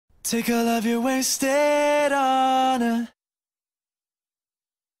Take all of your wasted honor,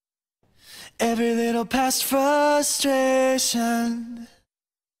 every little past frustration.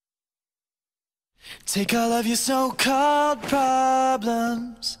 Take all of your so-called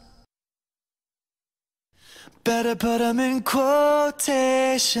problems, better put them in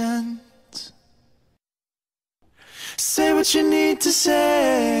quotations. Say what you need to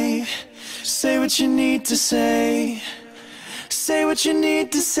say, say what you need to say. Say what you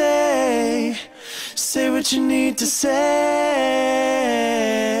need to say, say what you need to say.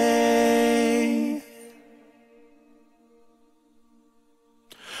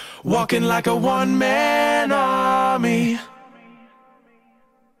 Walking like a one-man army,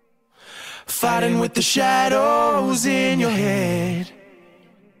 fighting with the shadows in your head,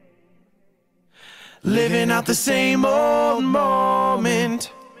 living out the same old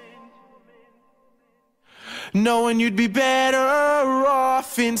moment, knowing you'd be better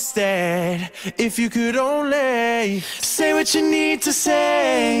off instead if you could only say what you need to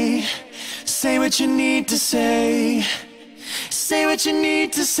say, say what you need to say, say what you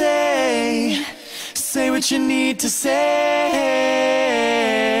need to say, say what you need to say.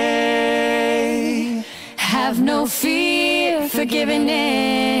 Have no fear for giving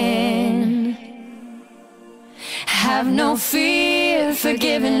in, have no fear for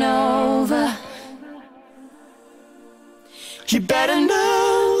giving over. You better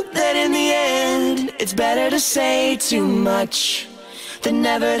know that in the end, it's better to say too much than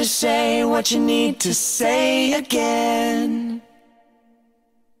never to say what you need to say again.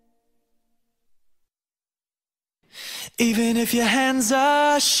 Even if your hands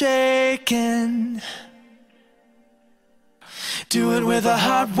are shaking, do it with a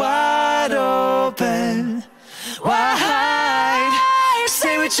heart wide open. Wide.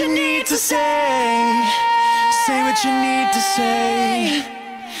 Say what you need to say, say what you need to say,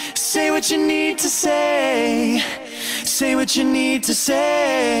 say what you need to say, say what you need to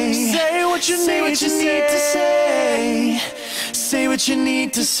say, say what you need to say, say what you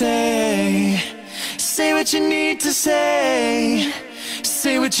need to say, say what you need to say,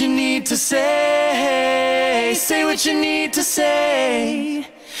 say what you need to say, say what you need to say,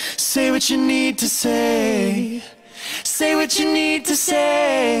 say what you need to say, say what you need to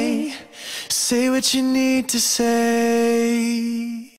say. Say what you need to say.